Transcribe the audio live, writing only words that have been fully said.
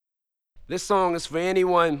This song is for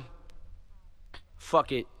anyone.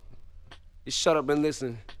 Fuck it. Just shut up and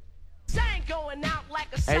listen.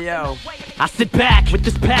 Hey yo, I sit back with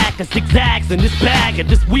this pack of zigzags and this bag of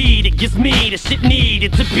this weed. It gives me the shit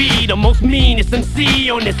needed to be the most meanest MC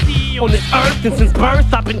on this earth. And since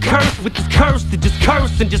birth I've been cursed with this curse to just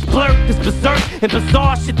curse and just blurt this berserk and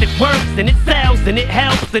bizarre shit that works and it sells and it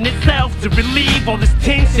helps in itself to relieve all this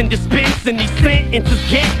tension, dispensing these sentences,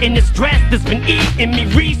 getting this stress that's been eating me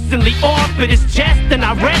recently off of this chest, and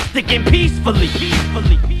I rest again peacefully.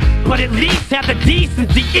 But at least have the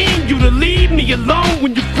decency in you to leave me alone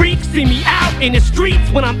when you freaks see me out in the streets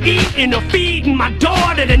when I'm eating or feeding my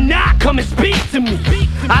daughter to not come and speak to me.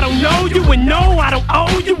 I don't know you and no, I don't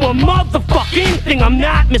owe you a motherfucking thing. I'm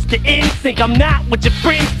not Mr. Instinct, I'm not what your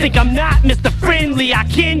friends think. I'm not Mr. Friendly, I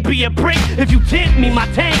can be a prick if you tempt me. My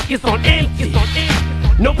tank is on empty.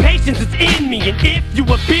 No patience is in me, and if you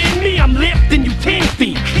offend me, I'm lifting you 10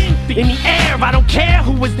 feet in the air. I don't care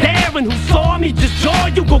who was there and who saw me. Just jaw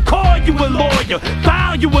you, go call you a lawyer,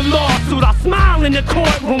 file you a lawsuit. I'll smile in the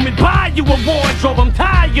courtroom and buy you a wardrobe. I'm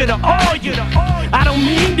tired of all you. I don't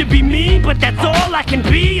mean to be mean, but that's all I can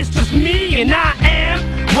be. It's just me, and I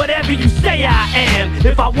am whatever you say I am.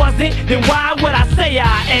 If I wasn't, then why would I say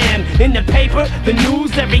I am? In the paper, the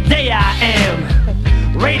news, every day I am.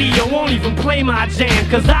 Radio won't even play my jam,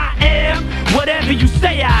 cause I am whatever you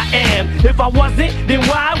say I am. If I wasn't, then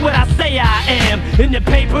why would I say I am? In the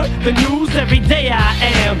paper, the news, every day I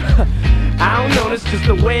am. I don't know, that's just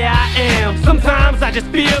the way I am. Sometimes I just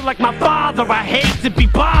feel like my father. I hate to be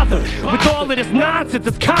bothered with all of this nonsense.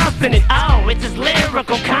 It's constant and oh, it's just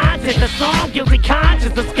lyrical content. The song Guilty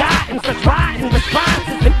Conscience has gotten such rotten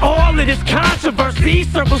responses, and all of this controversy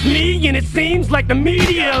circles me, and it seems like the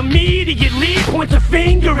media immediately points a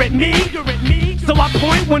finger at me. So I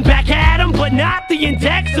point one back at him, but not the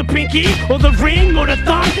index or pinky or the ring or the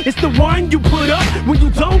thumb. It's the one you put up when you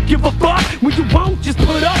don't give a fuck, when you won't just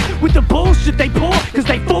put up with the bullshit they pull, cause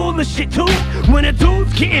they full of shit too. When a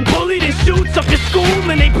dude's getting bullied and shoots up his school,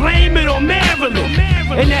 and they blame it on Maryland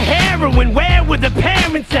and the heroin, where were the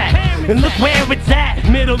parents at? And look where it's at,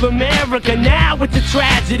 middle America. Now it's a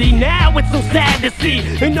tragedy, now it's so sad to see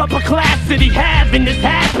an upper class city having this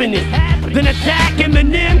happiness. Then attack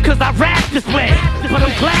Eminem cause I rap this way, but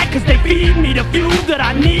I'm glad cause they feed me the fuel that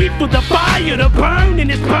I need for the fire to burn,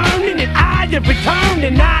 and it's burning and I have returned,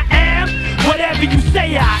 and I am whatever you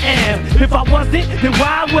say I am. If I wasn't, then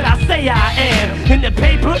why would I say I am? In the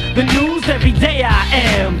paper, the news, every day I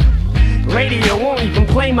am. Radio won't even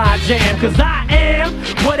play my jam, cause I am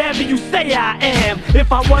whatever you say I am.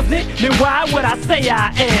 If I wasn't, then why would I say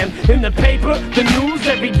I am? In the paper, the news,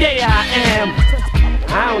 every day I am.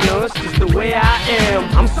 I don't know, it's just the way I am.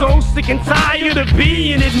 I'm so sick and tired of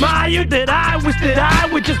being admired that I wish that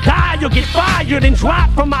I would just die or get fired and drop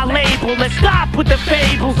from my label. Let's stop with the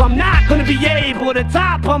fables. I'm not gonna be able to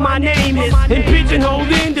top on my name is and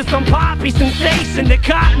pigeonholed into some poppy sensation that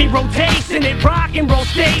caught me rotation at rock and roll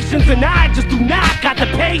stations, and I just do not got the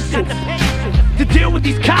patience to deal with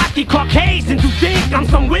these cocky Caucasians who think I'm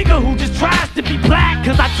some wigger who just tries to be black,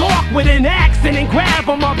 cause I talk with an accent and grab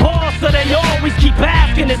on my balls, so they always keep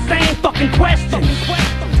asking the same fucking questions.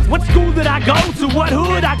 What school did I go to? What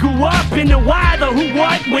hood I grew up in? The why, the who,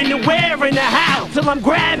 what, when, the where, and the how. Till I'm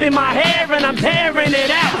grabbing my hair and I'm tearing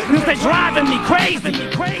it out, cause they're driving me crazy.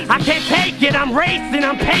 I can't take it, I'm racing,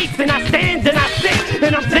 I'm pacing, I stand and I sit,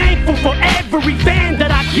 and I'm thankful for every fan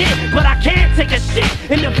that I get. But I can't take a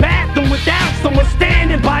shit in the bathroom without someone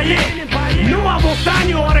standing by it. No, I won't sign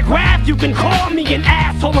your autograph, you can call me an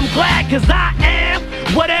asshole, I'm glad cause I am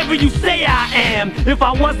whatever you say I am. If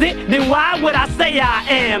I wasn't, then why would I say I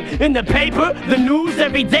am? In the paper, the news,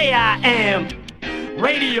 every day I am.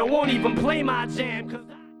 Radio won't even play my jam, cause